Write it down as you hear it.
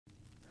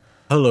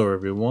Hello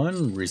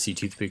everyone, Rissy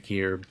Toothpick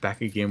here,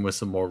 back again with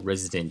some more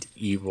Resident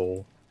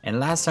Evil. And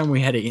last time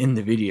we had to end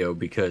the video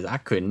because I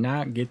could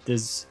not get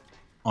this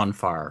on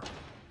fire.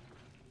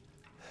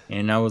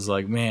 And I was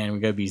like, man, we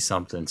gotta be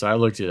something. So I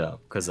looked it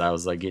up because I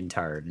was like getting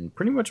tired. And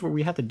pretty much what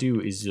we have to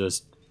do is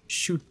just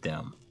shoot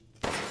them.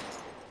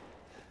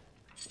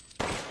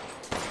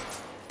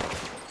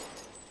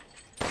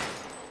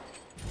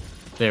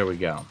 There we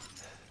go.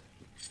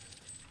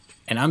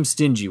 And I'm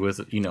stingy with,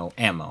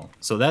 ammo.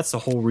 So that's the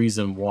whole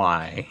reason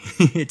why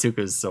it took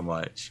us so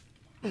much.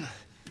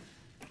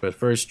 But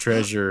first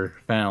treasure,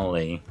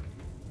 finally,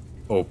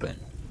 open.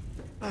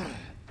 And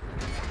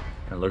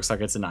it looks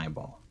like it's an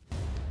eyeball.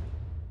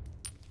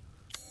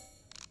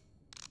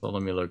 So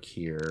let me look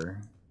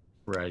here.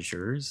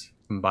 Treasures.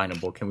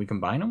 Combinable. Can we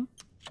combine them?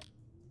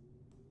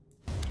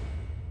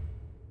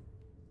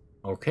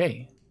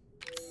 Okay.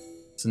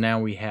 So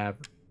now we have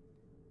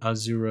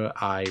Azura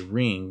Eye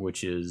Ring,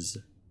 which is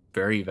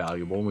very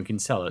valuable, and we can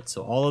sell it.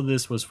 So all of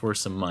this was for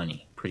some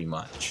money, pretty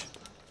much.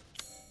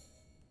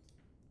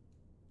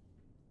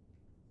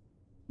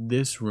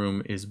 This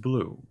room is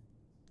blue.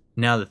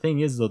 Now the thing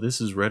is though,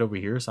 this is red over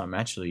here, so I'm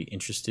actually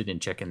interested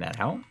in checking that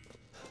out.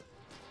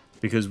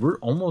 Because we're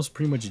almost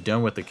pretty much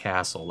done with the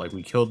castle. Like,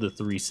 we killed the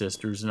three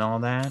sisters and all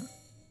that.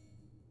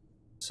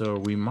 So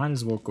we might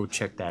as well go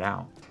check that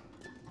out.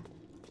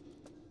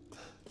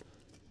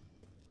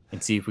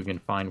 And see if we can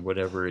find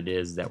whatever it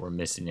is that we're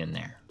missing in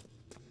there.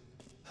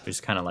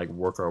 Just kind of like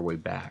work our way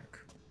back.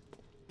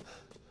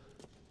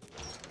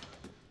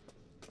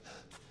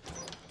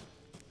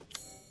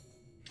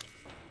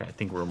 Okay, I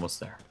think we're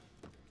almost there.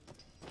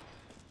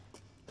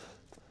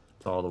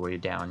 It's all the way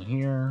down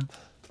here.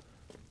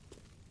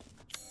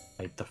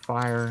 Light the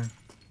fire.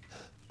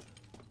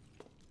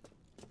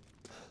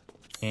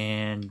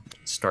 And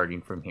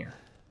starting from here.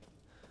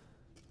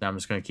 Now I'm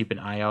just going to keep an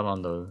eye out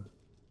on the...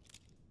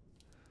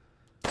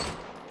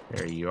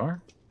 There you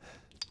are.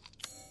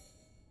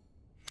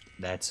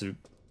 That's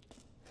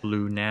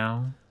blue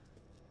now.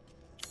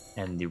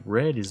 And the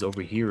red is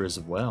over here as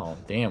well.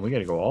 Damn, we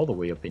gotta go all the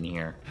way up in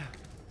here.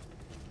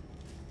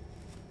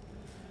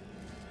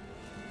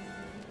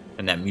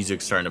 And that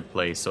music's starting to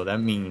play, so that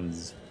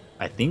means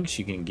I think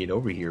she can get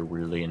over here,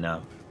 weirdly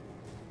enough.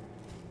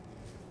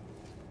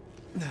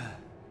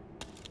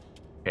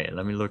 Okay,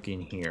 let me look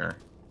in here.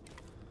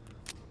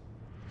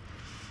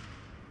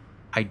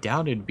 I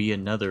doubt it'd be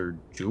another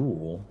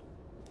jewel.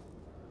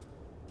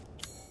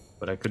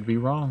 But I could be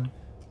wrong.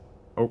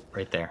 Oh,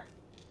 right there.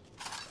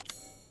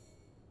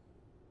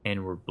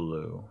 And we're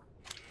blue.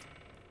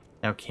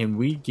 Now, can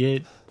we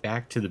get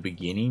back to the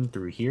beginning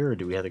through here, or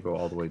do we have to go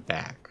all the way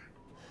back?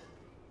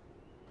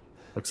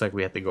 Looks like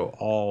we have to go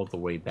all the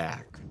way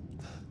back.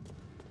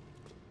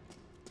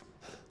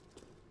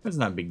 It's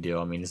not a big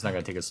deal. I mean, it's not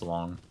going to take us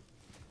long.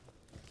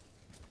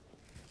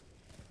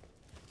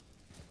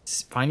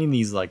 Finding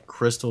these, like,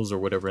 crystals or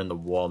whatever in the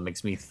wall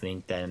makes me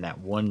think that in that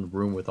one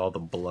room with all the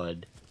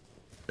blood,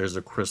 there's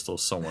a crystal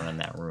somewhere in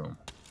that room.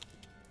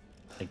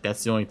 Like,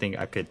 that's the only thing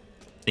I could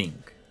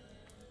think.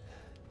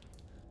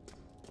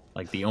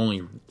 Like, the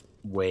only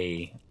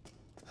way.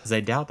 Because I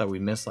doubt that we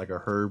missed, like,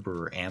 a herb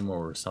or ammo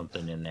or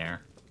something in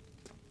there.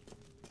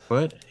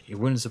 But it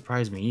wouldn't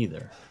surprise me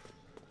either.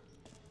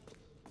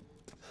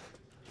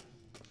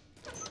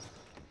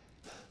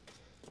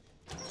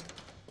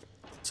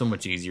 So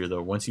much easier,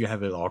 though. Once you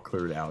have it all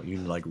cleared out, you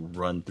can, like,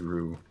 run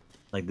through.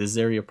 Like, this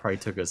area probably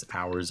took us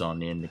hours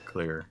on end to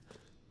clear.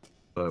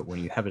 But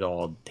when you have it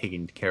all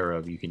taken care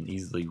of, you can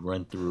easily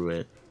run through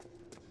it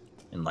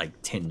in like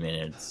 10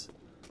 minutes.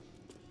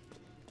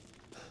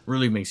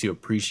 Really makes you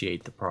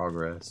appreciate the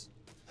progress.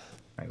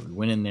 Alright, we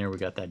went in there, we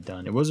got that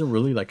done. It wasn't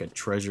really like a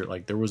treasure,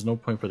 like there was no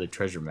point for the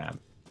treasure map.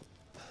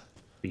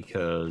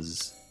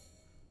 Because...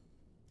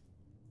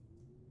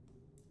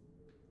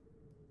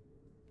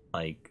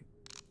 like,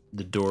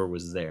 the door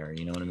was there,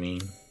 you know what I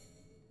mean?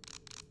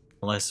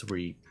 Unless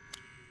we...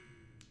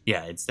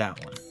 yeah, it's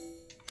that one.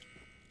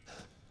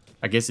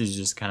 I guess it's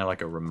just kind of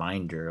like a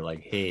reminder,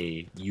 like,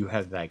 hey, you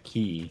have that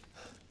key.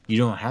 You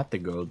don't have to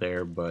go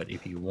there, but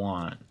if you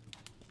want,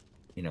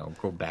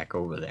 go back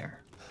over there.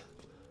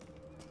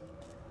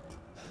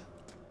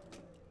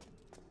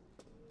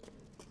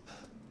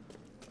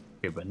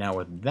 Okay, but now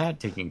with that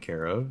taken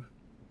care of...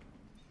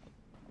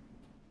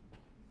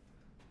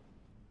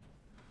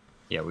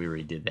 yeah, we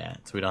already did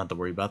that, so we don't have to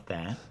worry about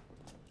that.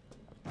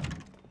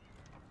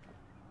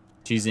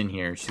 She's in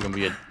here. She's gonna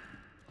be a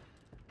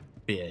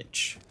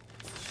bitch.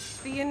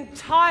 The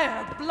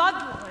entire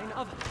bloodline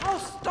of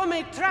House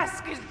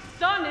Dimitrescu is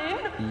done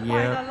in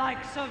by the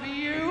likes of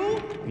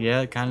you.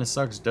 Yeah, it kind of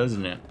sucks,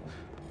 doesn't it?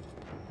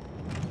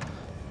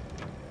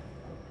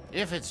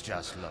 If it's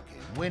just looking,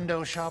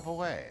 window shop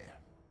away.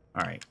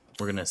 Alright,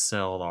 we're gonna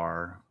sell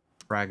our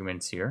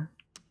fragments here.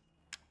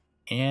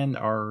 And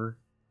our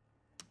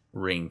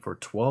ring for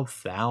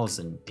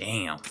 12,000.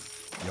 Damn.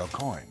 Your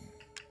coin.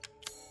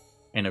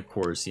 And of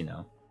course, I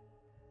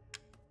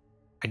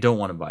don't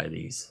want to buy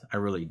these. I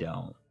really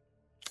don't.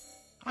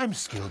 I'm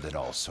skilled at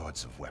all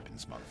sorts of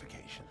weapons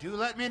modification. Do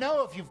let me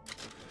know if you've...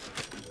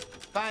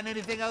 Find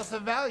anything else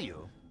of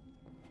value?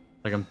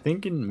 Like, I'm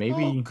thinking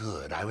maybe... Oh,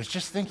 good. I was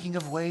just thinking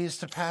of ways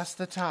to pass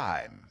the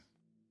time.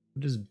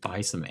 Just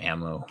buy some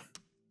ammo.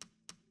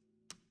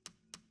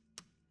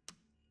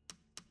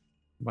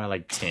 Buy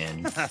like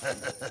 10.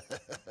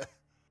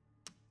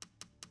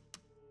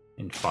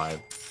 And 5.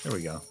 There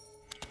we go.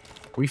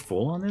 Are we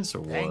full on this or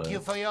what? Thank you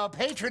for your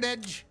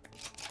patronage.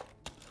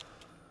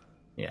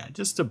 Yeah,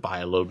 just to buy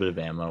a little bit of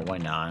ammo. Why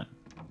not?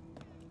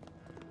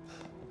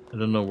 I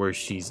don't know where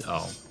she's...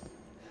 Oh.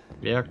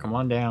 Yeah, come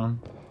on down.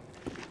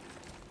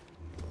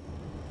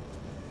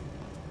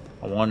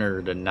 I want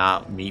her to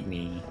not meet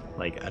me.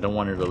 Like, I don't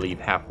want her to leave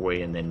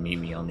halfway and then meet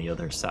me on the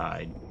other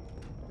side.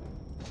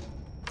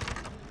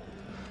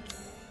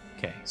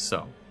 Okay,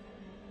 so.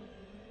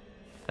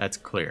 That's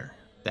clear.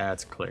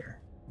 That's clear.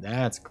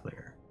 That's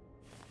clear.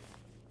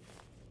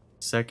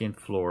 Second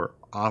floor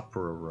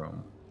opera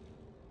room.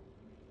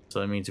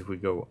 So that means if we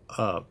go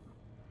up...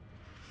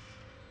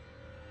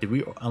 Did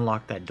we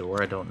unlock that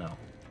door? I don't know.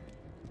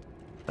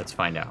 Let's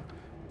find out.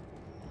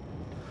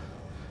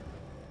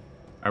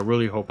 I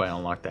really hope I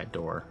unlocked that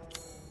door.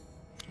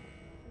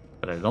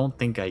 But I don't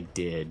think I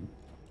did.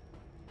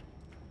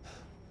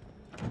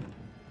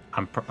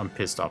 I'm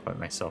pissed off at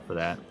myself for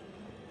that.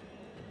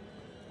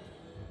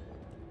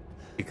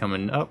 She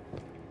coming up?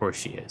 Of course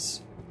she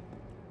is.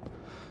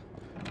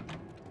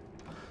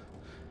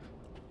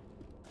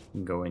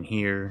 Go in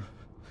here.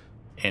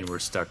 And we're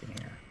stuck in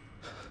here.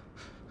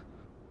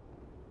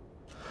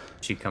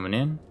 She coming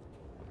in?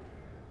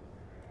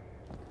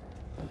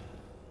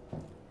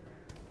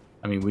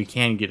 I mean, we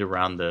can get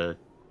around the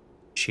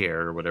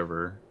chair or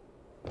whatever.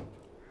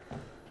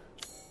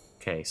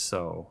 Okay,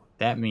 so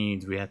that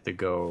means we have to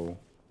go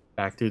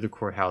back through the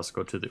courthouse,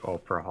 go to the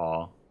opera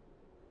hall.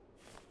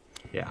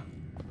 Yeah.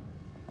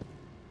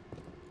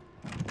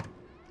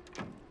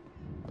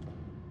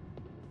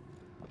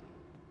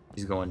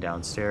 He's going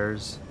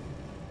downstairs.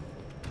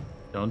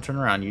 Don't turn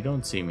around, you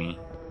don't see me.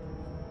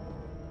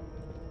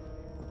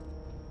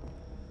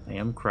 I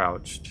am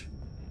crouched.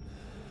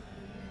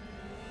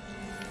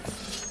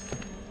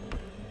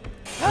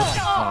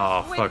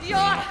 Oh, fuck me.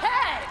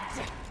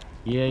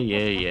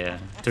 Yeah.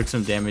 Took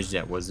some damage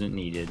that wasn't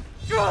needed.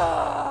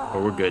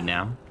 But we're good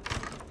now.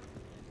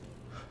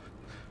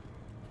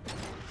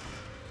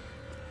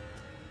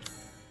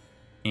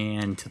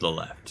 And to the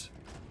left.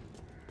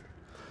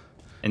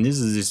 And this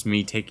is just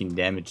me taking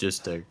damage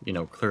just to, you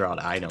know, clear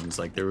out items.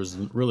 Like, there was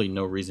really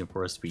no reason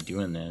for us to be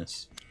doing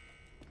this.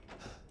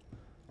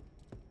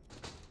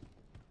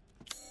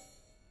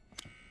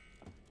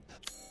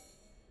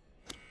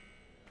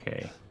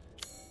 Okay.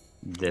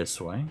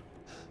 This way.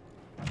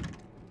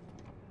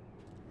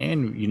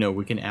 And, you know,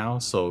 we can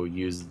also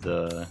use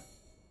the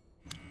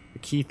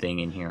key thing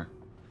in here.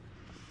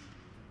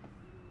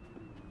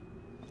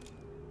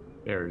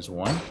 There's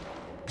one.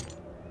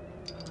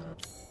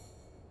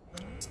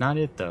 It's not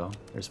it, though.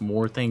 There's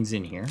more things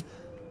in here.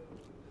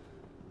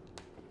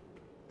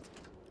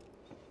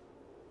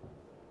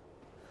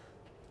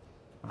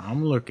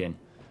 I'm looking.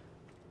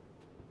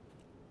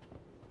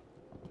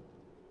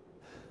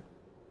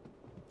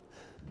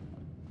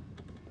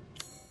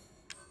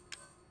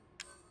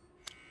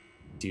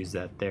 Use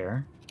that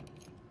there.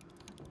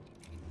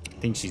 I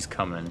think she's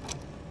coming.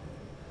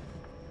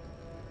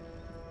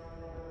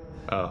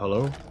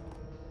 Hello?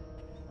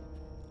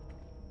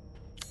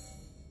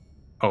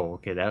 Oh,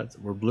 okay,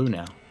 we're blue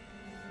now.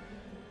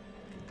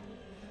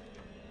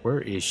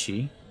 Where is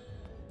she?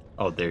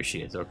 Oh, there she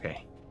is,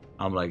 okay.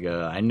 I'm like,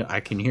 I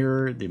can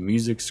hear the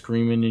music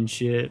screaming and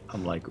shit.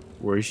 I'm like,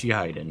 where is she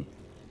hiding?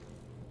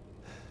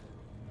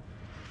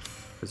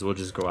 Because we'll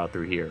just go out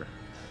through here.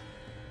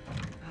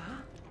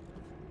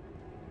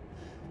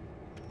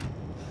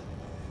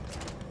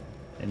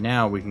 And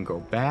now we can go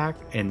back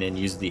and then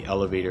use the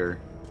elevator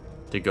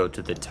to go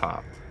to the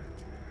top.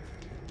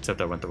 Except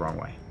I went the wrong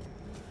way.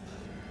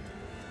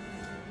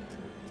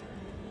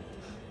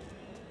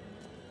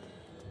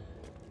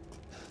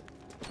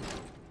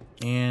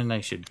 And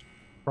I should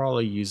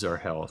probably use our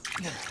health.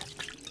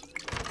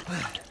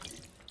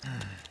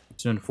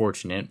 It's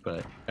unfortunate,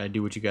 but gotta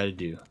do what you gotta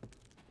do.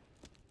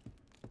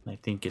 I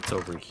think it's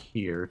over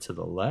here to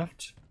the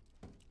left.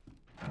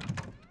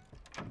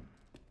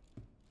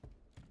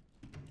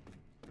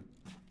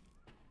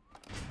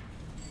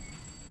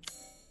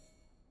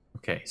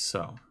 Okay,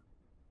 so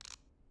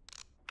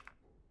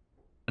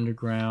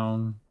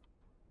underground.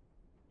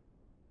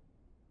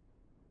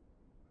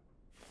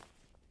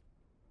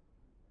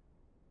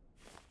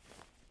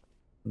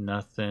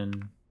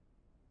 Nothing.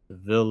 The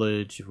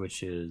village,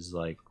 which is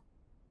like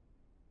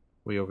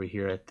way over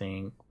here, I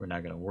think. We're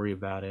not gonna worry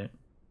about it.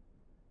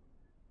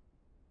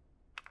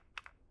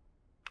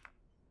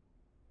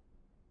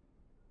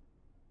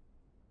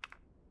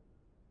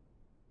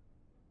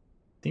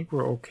 I think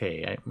we're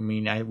okay. I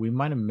mean, we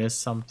might have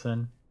missed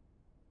something.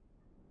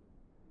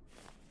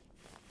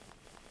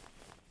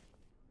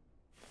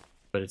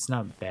 But it's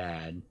not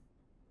bad.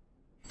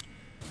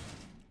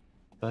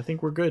 But I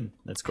think we're good.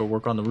 Let's go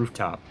work on the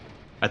rooftop.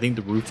 I think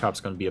the rooftop's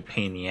going to be a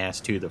pain in the ass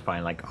too to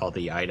find like all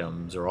the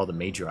items or all the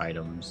major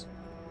items.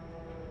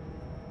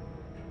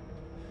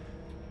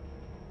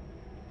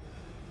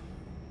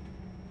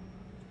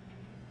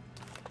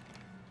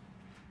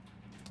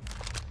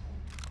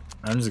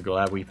 I'm just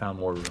glad we found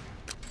more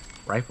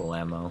rifle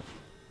ammo.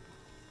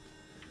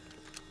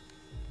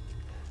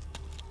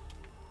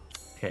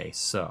 Okay,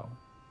 so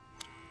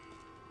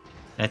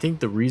I think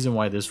the reason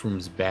why this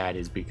room's bad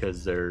is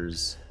because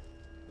there's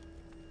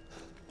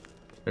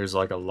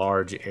like a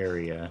large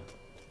area.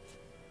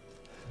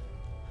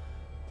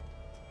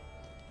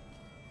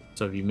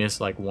 So if you miss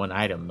like one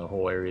item, the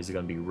whole area is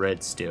going to be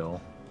red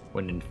still,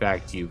 when in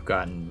fact you've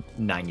gotten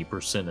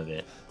 90% of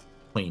it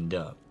cleaned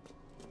up.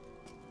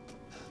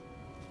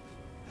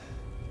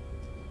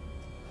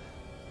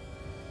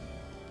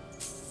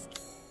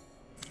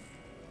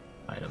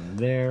 Item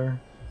there.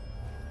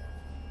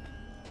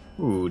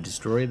 Ooh,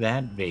 destroy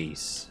that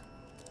vase.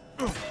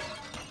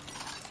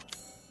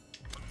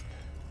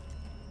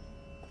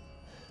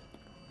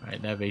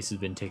 Alright, that vase has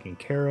been taken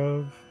care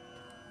of.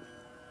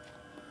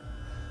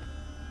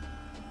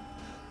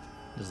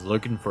 Just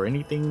looking for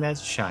anything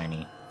that's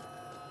shiny.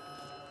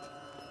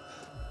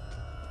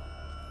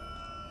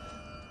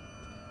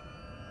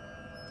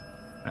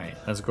 Alright,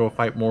 let's go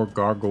fight more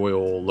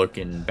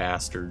gargoyle-looking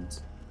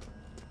bastards.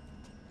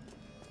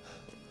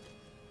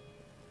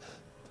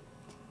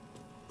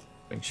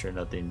 Make sure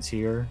nothing's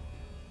here.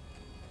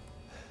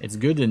 It's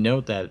good to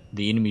note that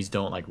the enemies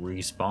don't like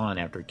respawn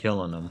after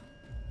killing them.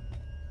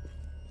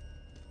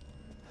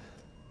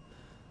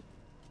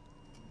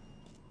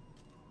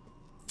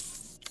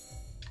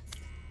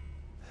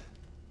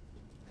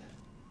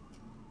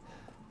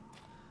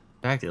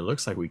 In fact, it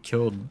looks like we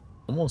killed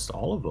almost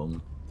all of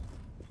them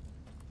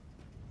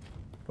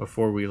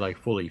before we like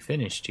fully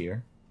finished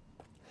here.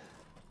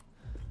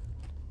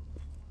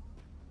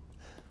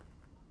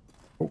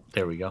 Oh,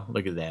 there we go.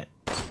 Look at that.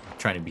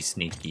 Trying to be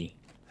sneaky.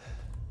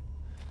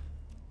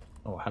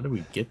 Oh, how do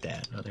we get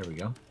that? Oh, there we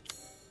go.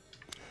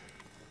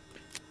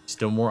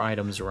 Still more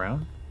items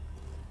around.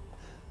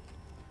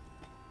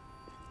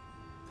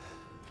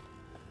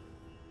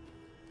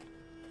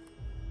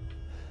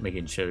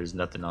 Making sure there's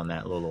nothing on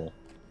that little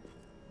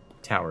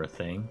tower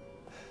thing.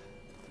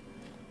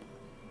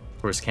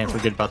 Of course, can't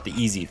forget about the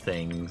easy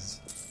things.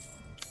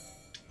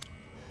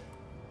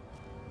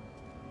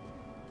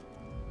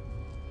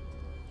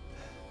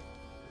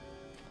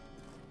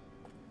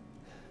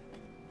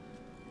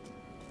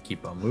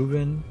 Keep on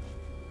moving.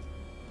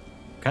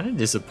 Kind of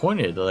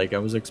disappointed. Like, I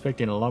was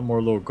expecting a lot more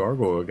little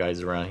gargoyle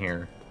guys around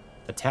here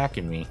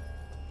attacking me.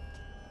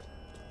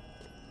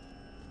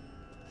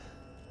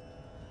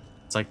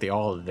 It's like they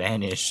all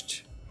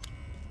vanished.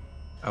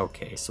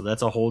 Okay, so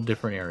that's a whole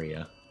different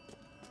area.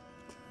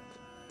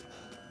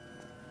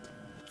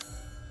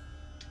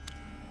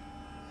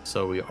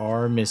 So we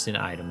are missing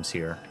items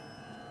here.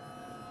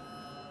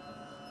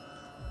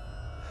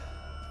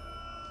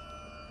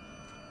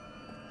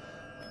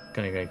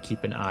 Gonna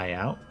keep an eye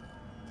out.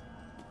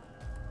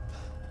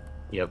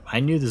 Yep, I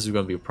knew this was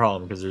gonna be a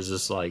problem because there's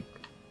just like,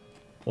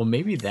 well,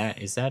 maybe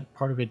that is that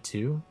part of it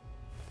too?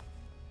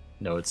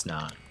 No, it's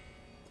not.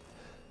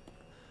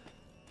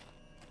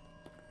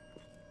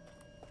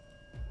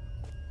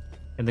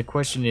 And the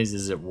question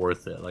is it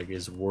worth it? Like,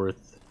 is it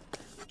worth...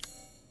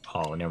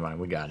 Oh, never mind,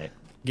 we got it.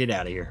 Get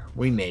out of here.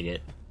 We made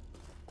it.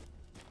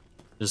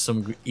 There's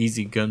some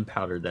easy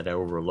gunpowder that I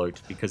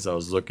overlooked because I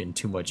was looking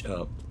too much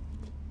up.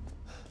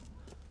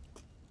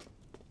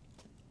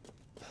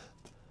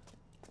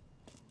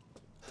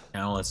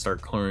 Now let's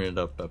start clearing it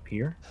up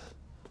here.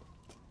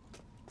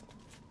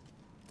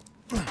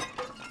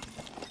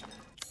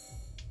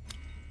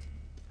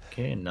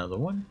 Okay, another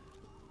one.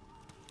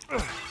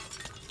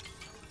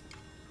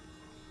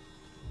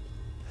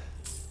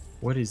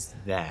 What is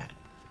that?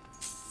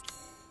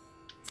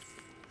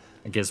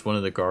 I guess one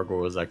of the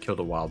gargoyles I killed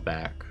a while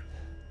back.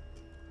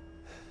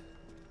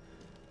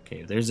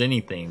 Okay, if there's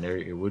anything there,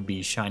 it would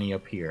be shiny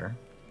up here.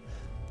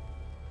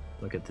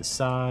 Look at the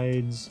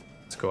sides.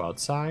 Let's go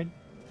outside.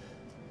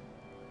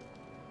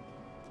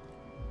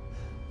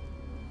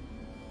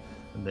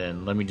 And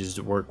then let me just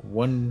work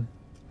one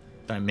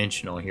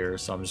dimensional here,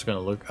 so I'm just going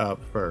to look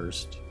up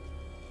first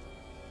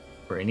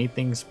for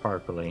anything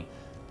sparkly.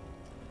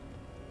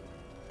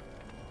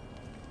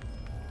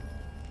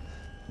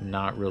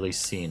 Not really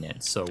seeing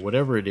it, so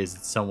whatever it is,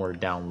 it's somewhere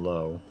down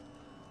low,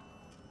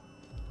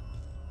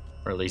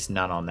 or at least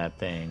not on that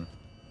thing.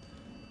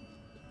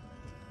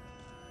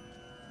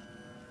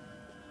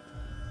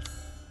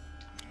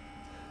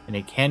 And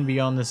it can be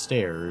on the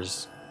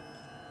stairs.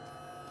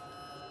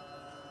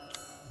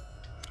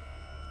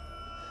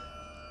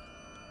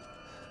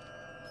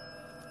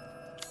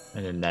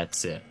 And then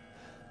that's it.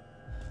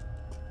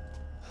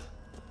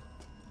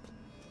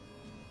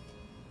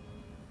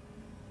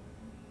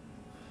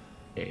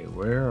 Okay,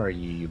 where are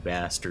you, you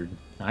bastard?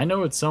 I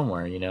know it's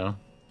somewhere, you know.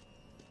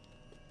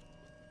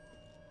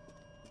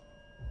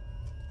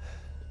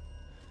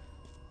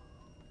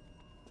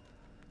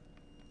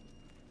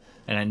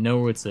 And I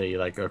know it's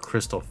like a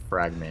crystal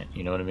fragment,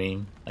 you know what I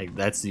mean? Like,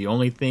 that's the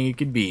only thing it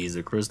could be, is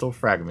a crystal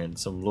fragment.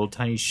 Some little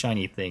tiny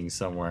shiny thing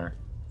somewhere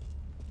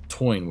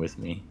toying with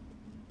me.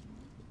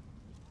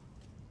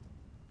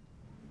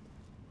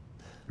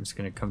 I'm just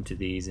gonna come to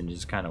these and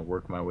just kind of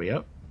work my way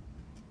up.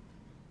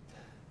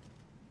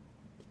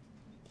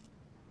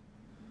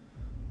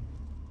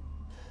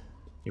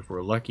 If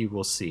we're lucky,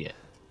 we'll see it.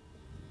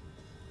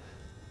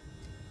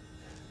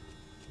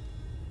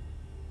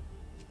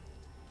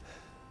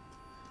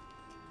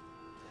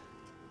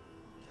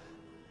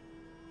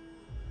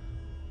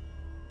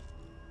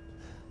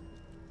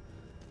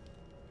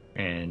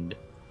 And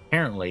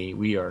apparently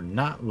we are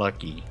not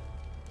lucky.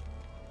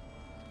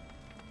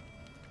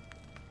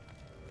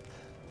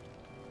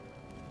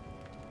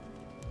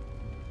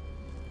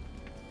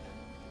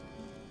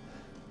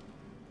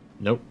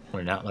 Nope,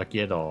 we're not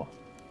lucky at all.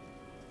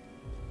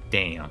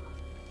 Damn.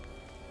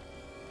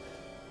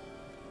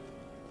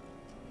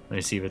 Let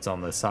me see if it's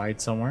on the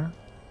side somewhere.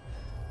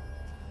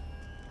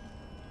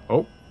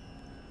 Oh.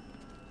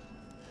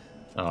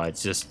 Oh,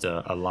 it's just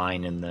a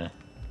line in the...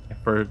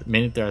 For a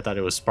minute there, I thought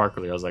it was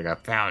sparkly. I was like, I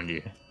found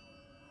you.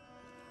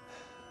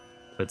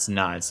 But it's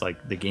not. It's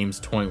like the game's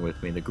toying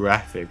with me. The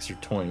graphics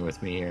are toying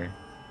with me here.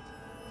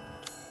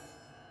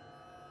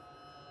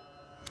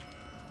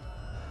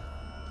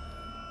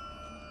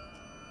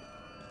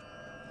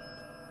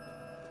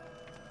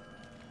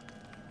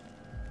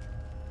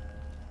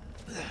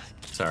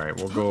 Sorry,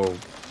 we'll go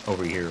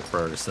over here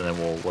first, and then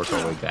we'll work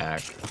our way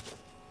back.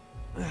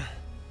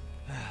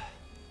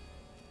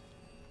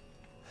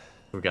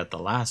 We got the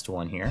last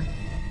one here.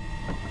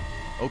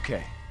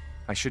 Okay,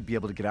 I should be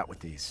able to get out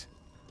with these.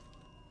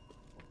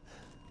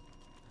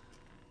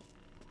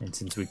 And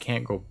since we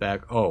can't go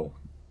back... Oh,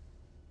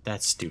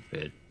 that's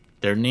stupid.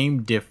 They're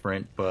named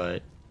different,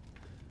 but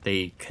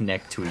they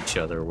connect to each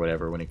other or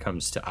whatever when it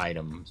comes to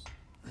items.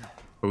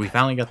 But we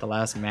finally got the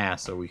last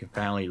mask, so we can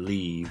finally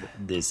leave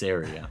this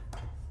area.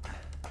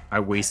 I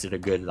wasted a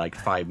good, like,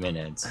 5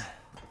 minutes.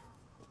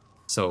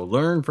 So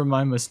learn from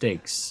my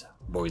mistakes,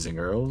 boys and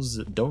girls.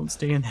 Don't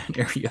stay in that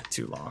area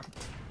too long.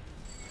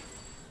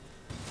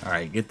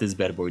 Alright, get this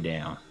bad boy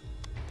down.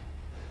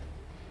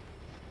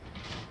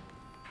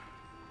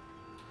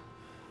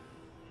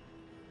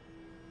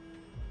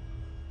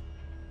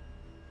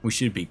 We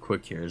should be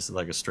quick here. It's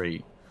like a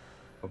straight...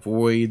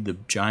 Avoid the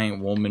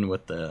giant woman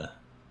with the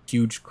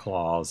huge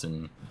claws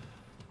and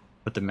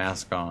put the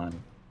mask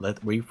on.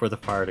 Wait for the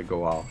fire to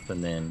go off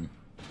and then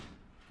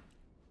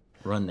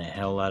run the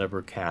hell out of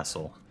her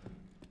castle.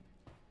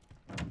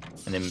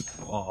 And then,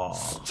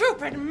 oh.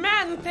 Stupid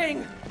man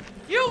thing!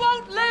 You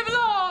won't live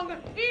long,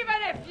 even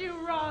if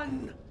you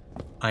run!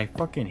 I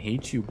fucking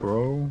hate you,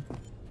 bro.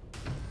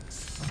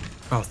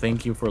 Oh,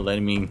 thank you for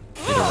letting me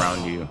get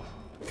around you.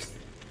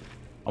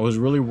 I was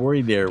really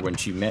worried there when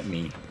she met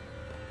me.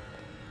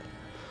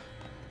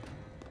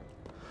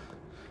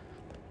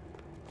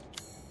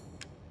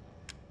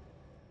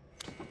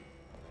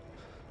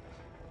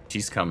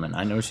 She's coming.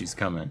 I know she's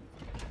coming.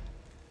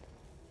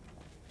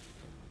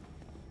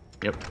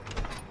 Yep.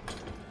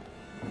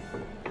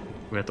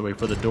 We have to wait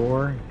for the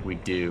door? We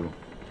do.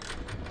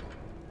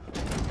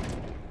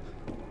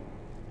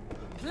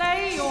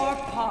 Play your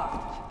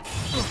part.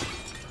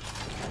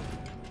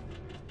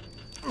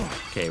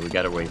 Okay, we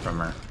got away from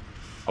her.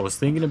 I was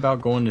thinking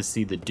about going to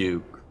see the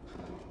Duke,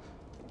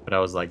 but I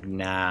was like,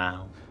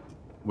 nah,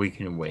 we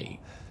can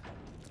wait.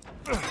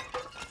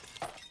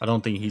 I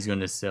don't think he's going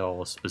to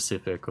sell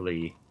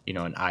specifically, you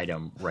know, an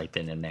item right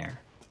then and there.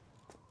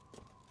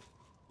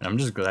 And I'm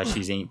just glad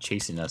she ain't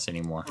chasing us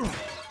anymore.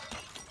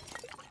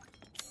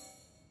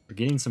 We're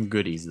getting some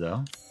goodies,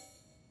 though.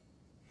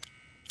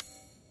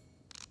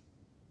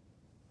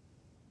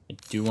 I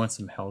do want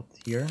some health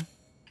here.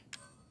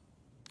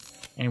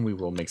 And we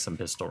will make some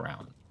pistol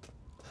round.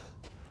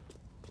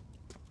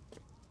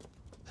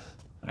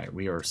 Alright,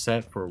 we are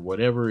set for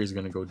whatever is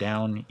going to go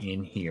down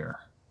in here.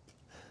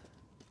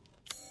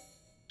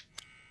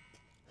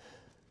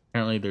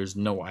 Apparently there's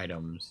no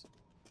items.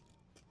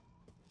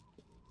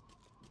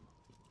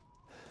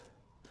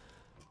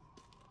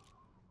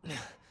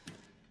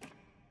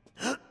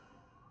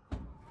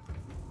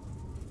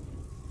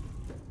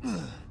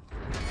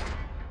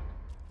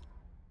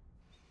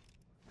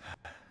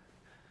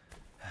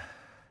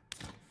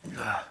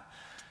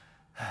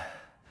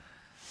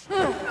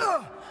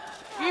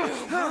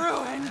 You've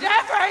ruined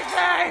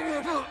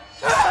everything!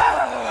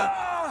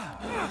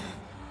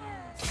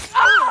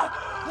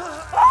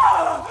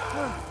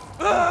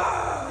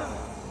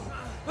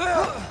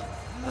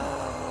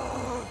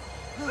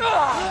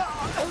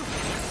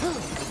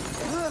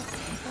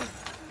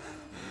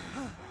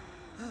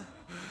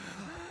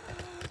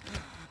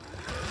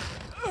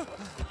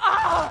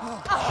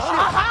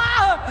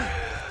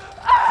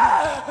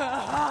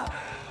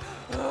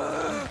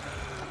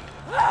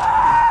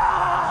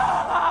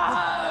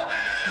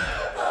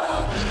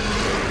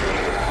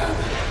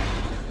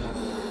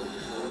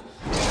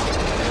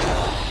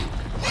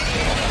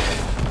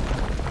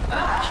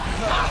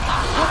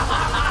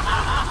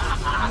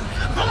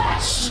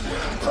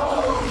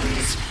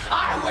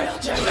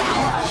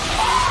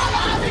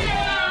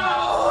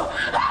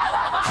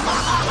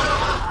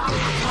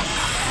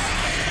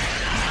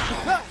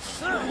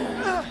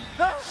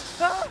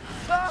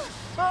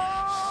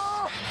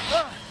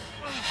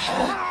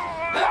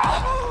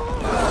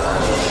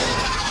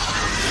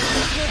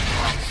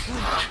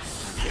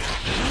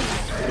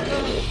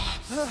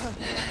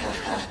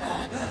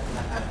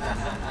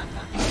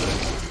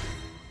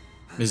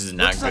 This is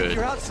not Looks good. like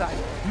your outside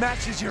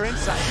matches your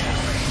inside.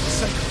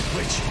 Psycho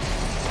witch.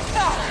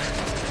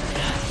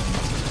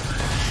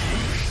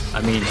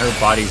 I mean, her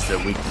body's the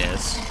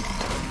weakness.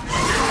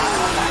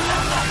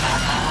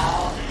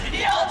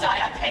 You'll die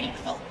a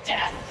painful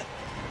death.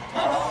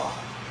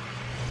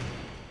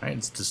 Alright,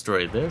 let's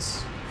destroy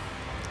this.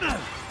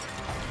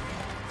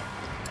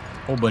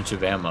 Whole bunch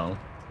of ammo.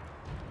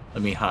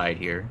 Let me hide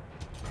here.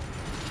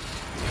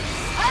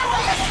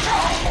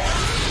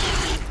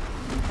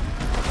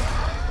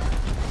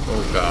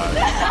 Oh god.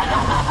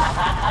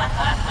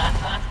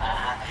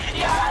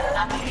 You're a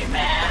lucky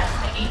man,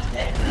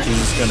 Ethan. She's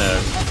just gonna...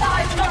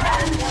 Besides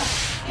Miranda,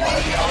 you're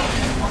the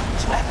only one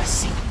to ever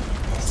see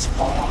this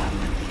form.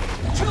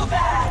 Too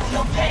bad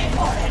you'll pay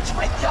for it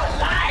with your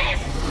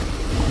life.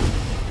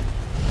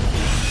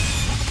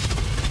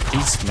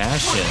 He's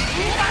smashing.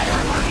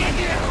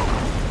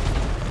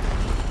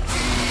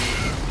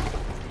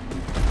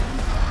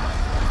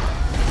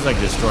 He's like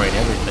destroying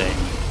everything.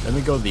 Let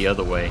me go the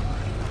other way.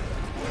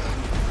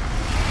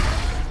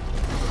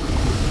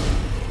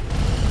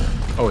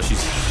 Oh,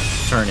 she's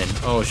turning.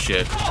 Oh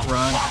shit.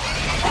 Run.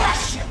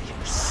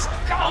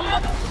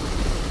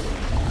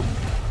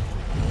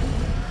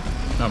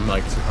 I'm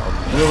like a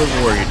really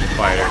worried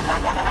fighter.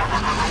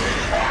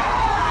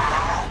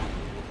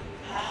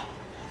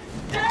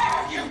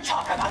 Dare you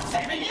talk about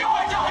saving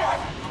your daughter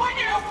when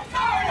you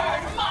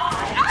murdered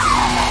mine?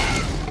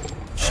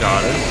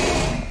 Shot her.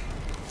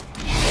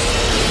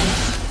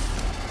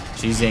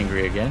 She's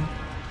angry again.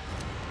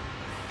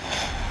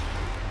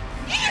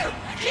 You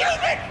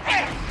human!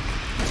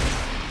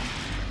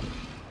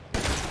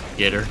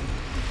 Get her.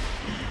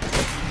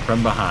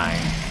 From behind.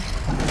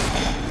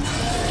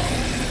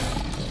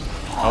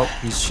 Oh,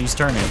 she's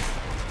turning.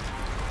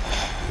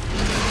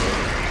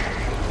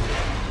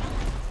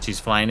 She's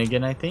flying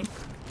again, I think.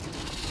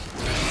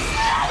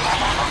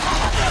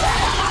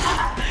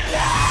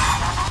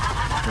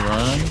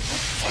 Run.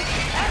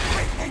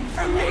 Everything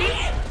for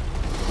me?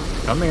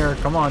 Come here.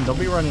 Come on. Don't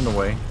be running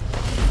away.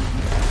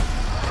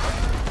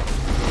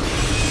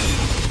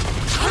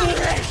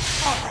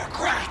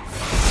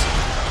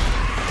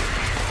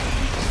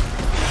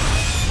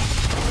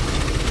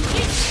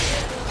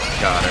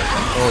 Got her.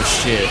 Oh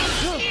shit.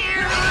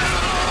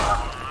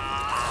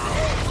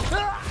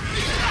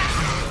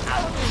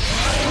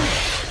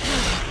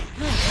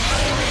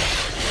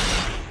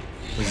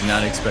 Was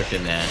not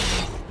expecting that.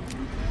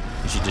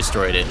 She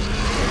destroyed it.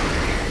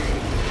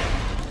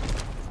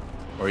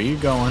 Where are you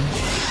going?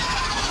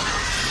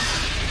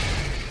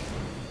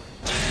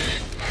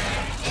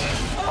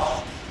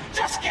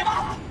 Just give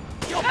up!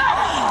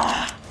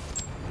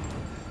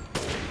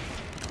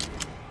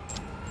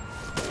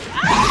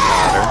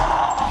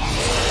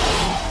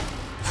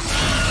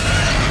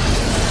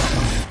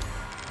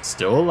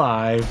 Still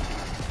alive.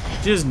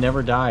 She just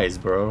never dies,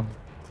 bro.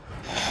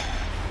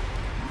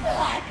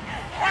 What?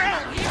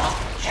 Hell, you'll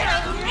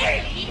kill me!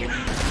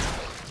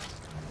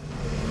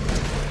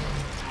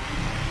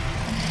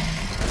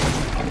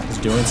 He's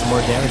doing some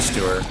more damage to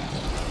her.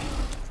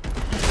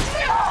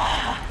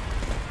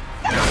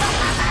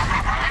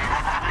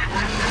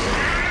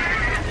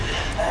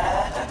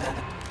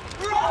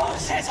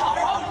 Rose is our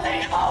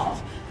only hope!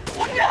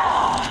 No!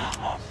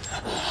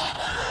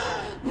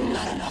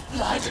 Not enough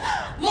blood!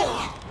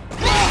 More!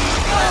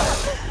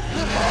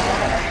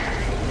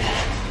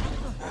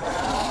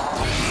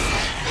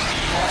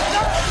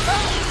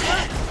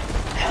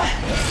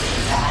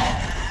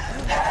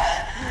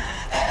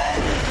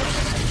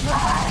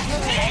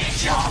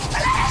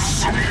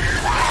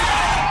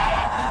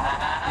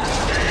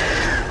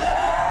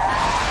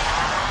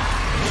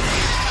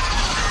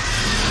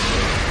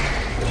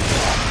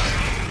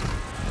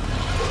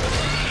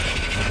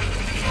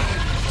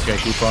 Just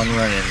gotta keep on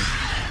running.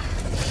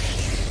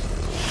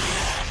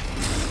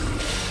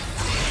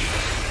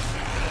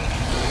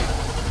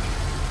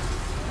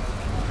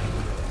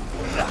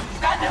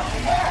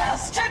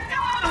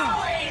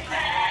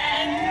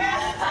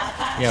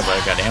 Yeah, but I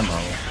got ammo.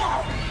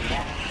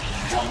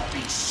 Don't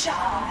be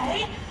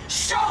shy.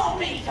 Show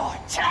me your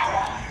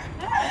terror.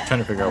 I'm trying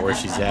to figure out where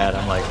she's at.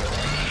 I'm like,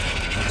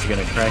 is she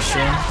gonna crash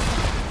in?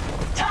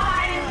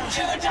 Time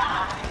to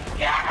die.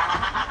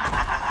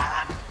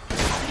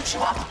 I'll eat you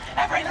up,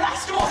 every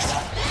last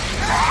morsel.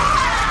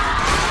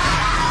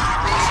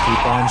 Just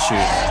keep on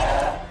shooting.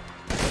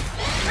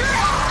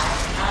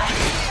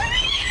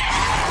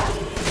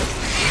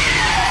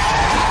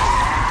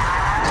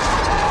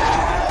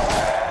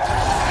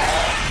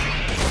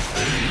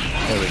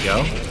 There we go.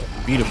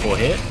 Beautiful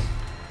hit.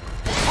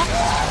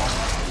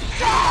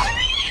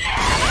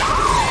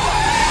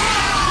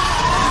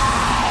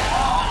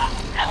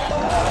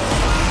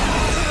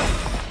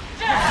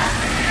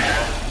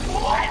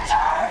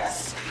 Winters!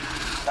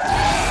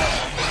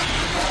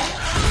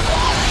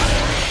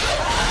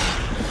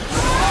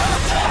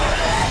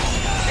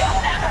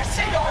 You'll never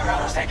see your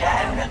Rose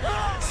again!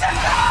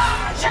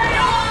 Succumb to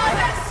your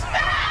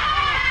despair!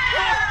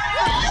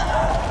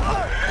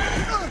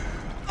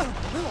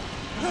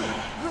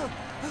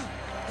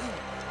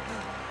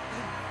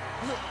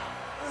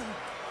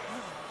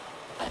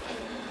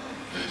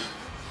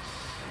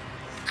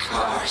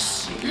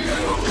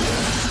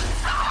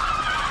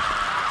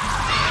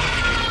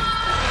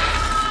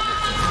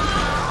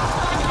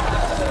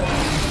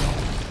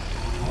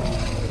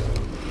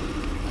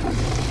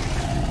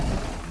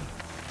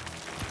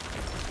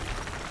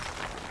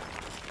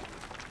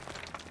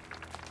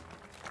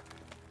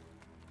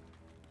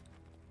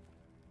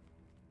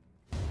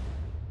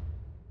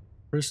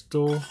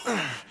 crystal.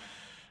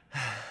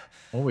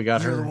 Oh, we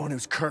got You're her. the one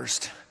who's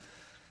cursed.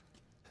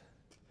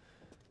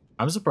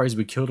 I'm surprised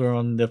we killed her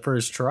on the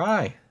first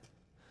try.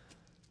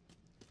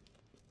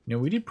 You know,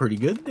 we did pretty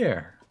good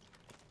there.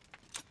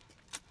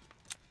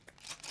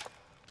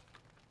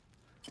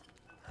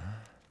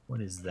 What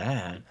is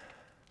that?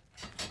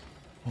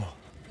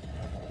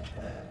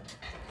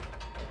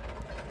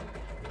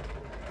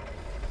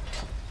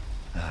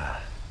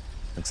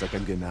 Looks like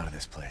I'm getting out of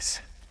this place.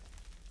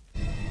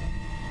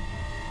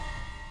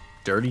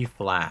 Dirty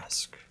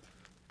flask.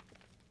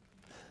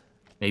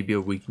 Maybe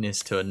a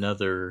weakness to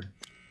another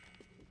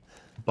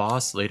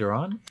boss later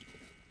on.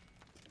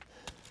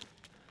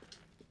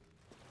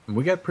 And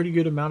we got pretty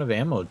good amount of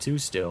ammo too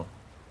still.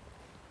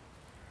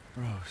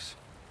 Rose.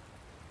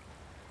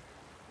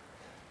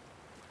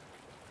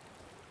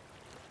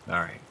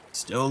 Alright.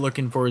 Still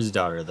looking for his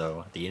daughter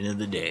though, at the end of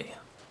the day.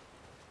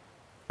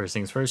 First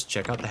things first,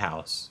 check out the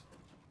house.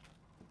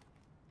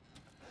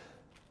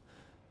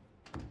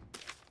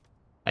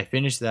 I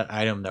finished that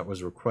item that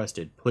was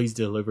requested. Please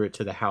deliver it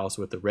to the house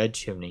with the red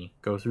chimney.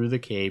 Go through the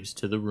caves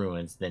to the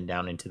ruins, then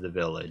down into the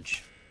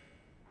village.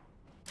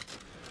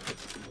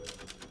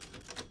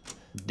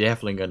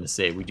 Definitely gonna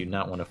say we do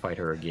not want to fight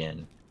her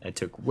again. That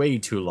took way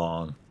too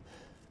long.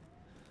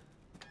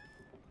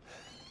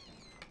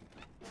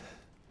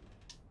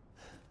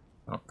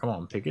 Oh, come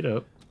on, pick it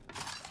up.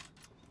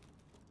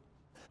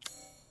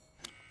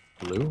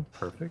 Blue,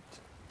 perfect.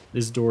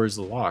 This door is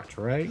locked,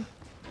 right?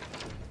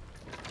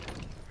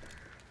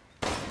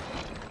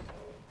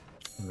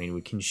 I mean,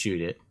 we can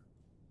shoot it.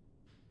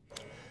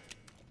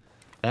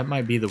 That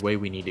might be the way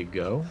we need to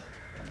go.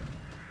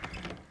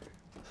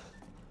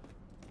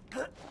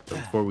 But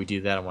before we do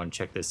that, I want to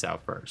check this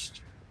out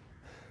first.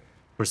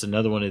 Of course,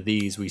 another one of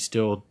these, we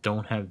still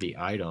don't have the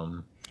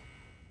item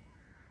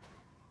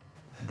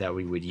that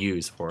we would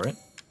use for it.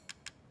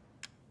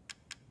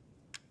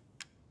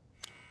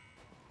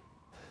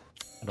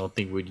 I don't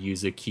think we'd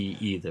use a key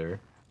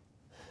either.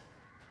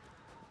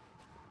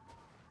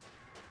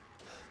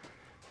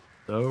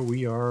 So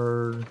we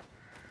are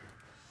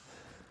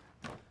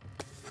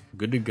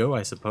good to go,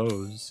 I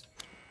suppose.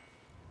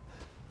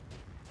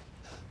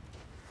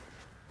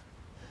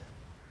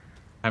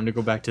 Time to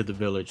go back to the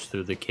village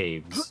through the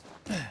caves.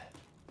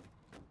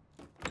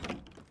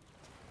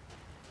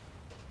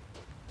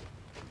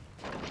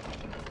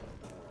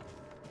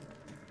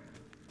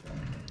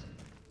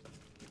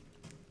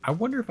 I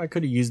wonder if I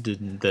could have used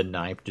the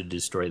knife to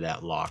destroy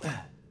that lock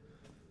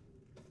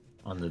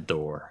on the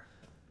door.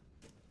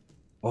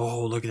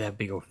 Oh, look at that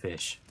big old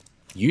fish.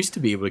 Used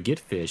to be able to get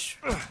fish.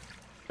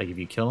 Like if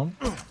you kill them.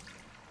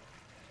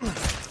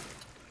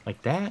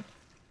 Like that.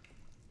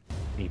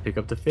 And you pick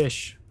up the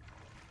fish.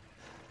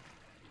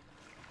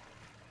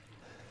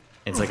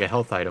 It's like a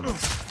health item.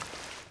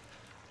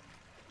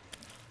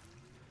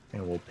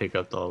 And we'll pick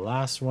up the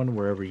last one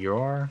wherever you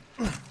are.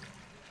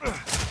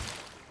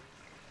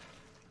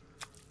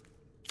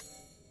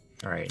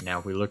 Alright, now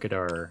if we look at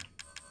our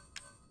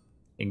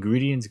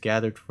ingredients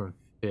gathered from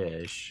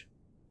fish.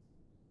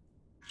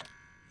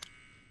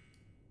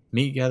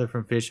 Meat gathered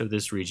from fish of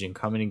this region,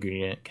 common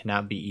ingredient,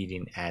 cannot be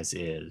eaten as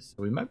is.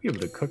 So we might be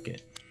able to cook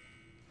it.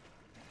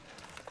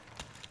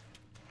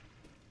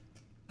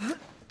 Great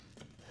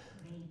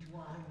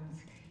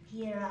ones,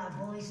 hear our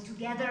voice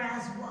together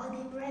as one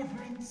in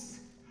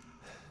reverence.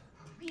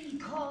 We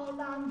call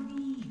on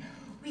thee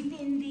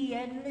within the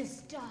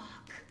endless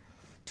dark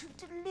to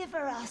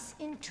deliver us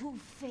into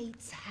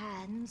fate's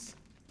hands.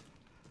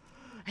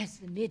 As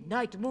the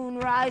midnight moon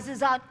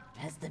rises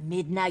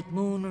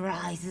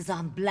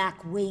on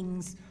black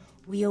wings,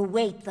 we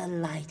await the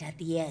light at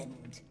the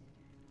end.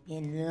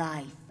 In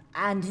life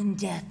and in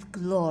death,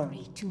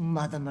 glory to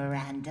Mother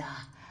Miranda.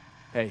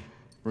 Hey,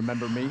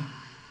 remember me?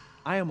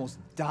 I almost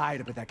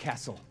died up at that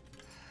castle.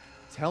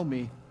 Tell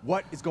me,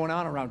 what is going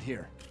on around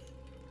here?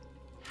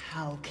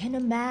 How can a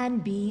man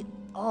be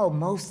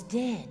almost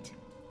dead?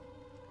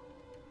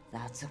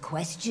 That's a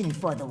question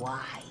for the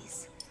wise.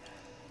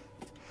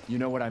 You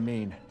know what I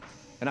mean.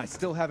 And I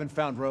still haven't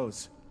found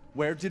Rose.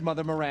 Where did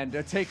Mother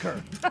Miranda take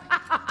her?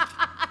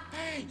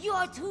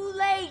 You're too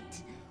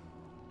late!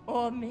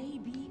 Or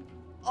maybe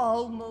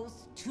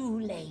almost too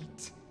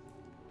late.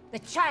 The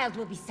child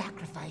will be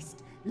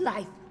sacrificed,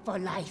 life for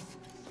life.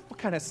 What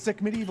kind of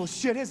sick medieval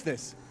shit is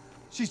this?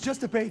 She's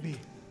just a baby.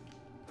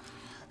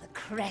 The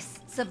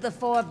crests of the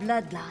four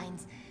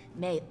bloodlines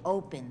may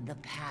open the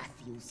path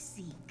you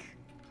seek.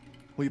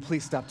 Will you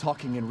please stop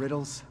talking in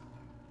riddles?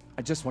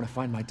 I just want to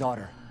find my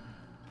daughter.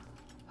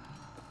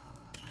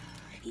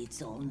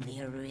 It's only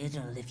a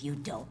riddle if you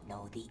don't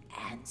know the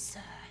answer.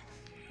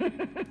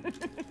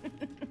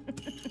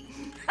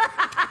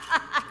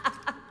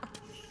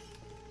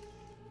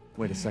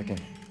 Wait a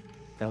second.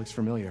 That looks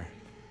familiar.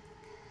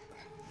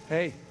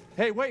 Hey,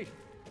 wait!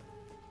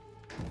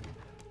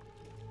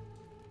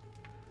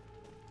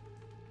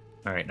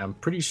 Alright, I'm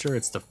pretty sure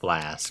it's the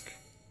flask.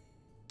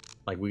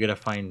 Like, we gotta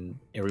find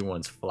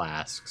everyone's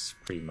flasks,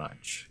 pretty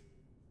much.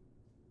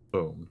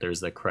 Boom, there's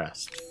the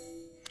crest.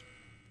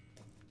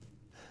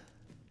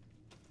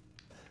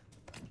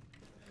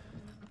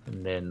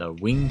 And then the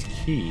winged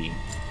key.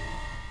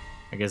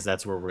 I guess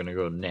that's where we're gonna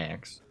go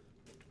next.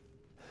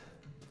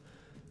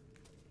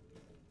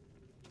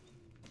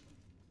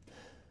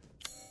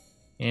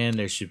 And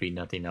there should be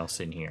nothing else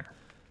in here.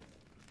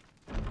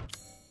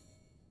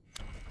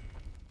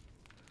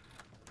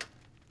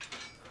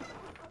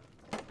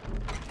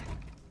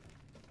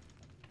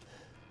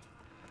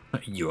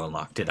 You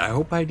unlocked it. I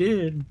hope I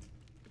did.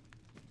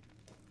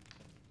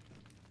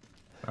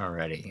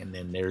 Alrighty, and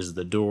then there's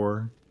the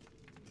door.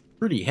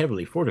 Pretty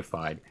heavily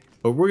fortified.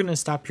 But we're going to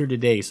stop here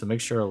today, so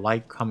make sure to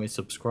like, comment,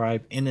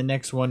 subscribe. In the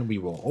next one, we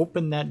will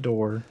open that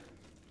door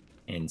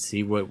and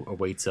see what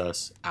awaits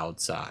us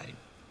outside.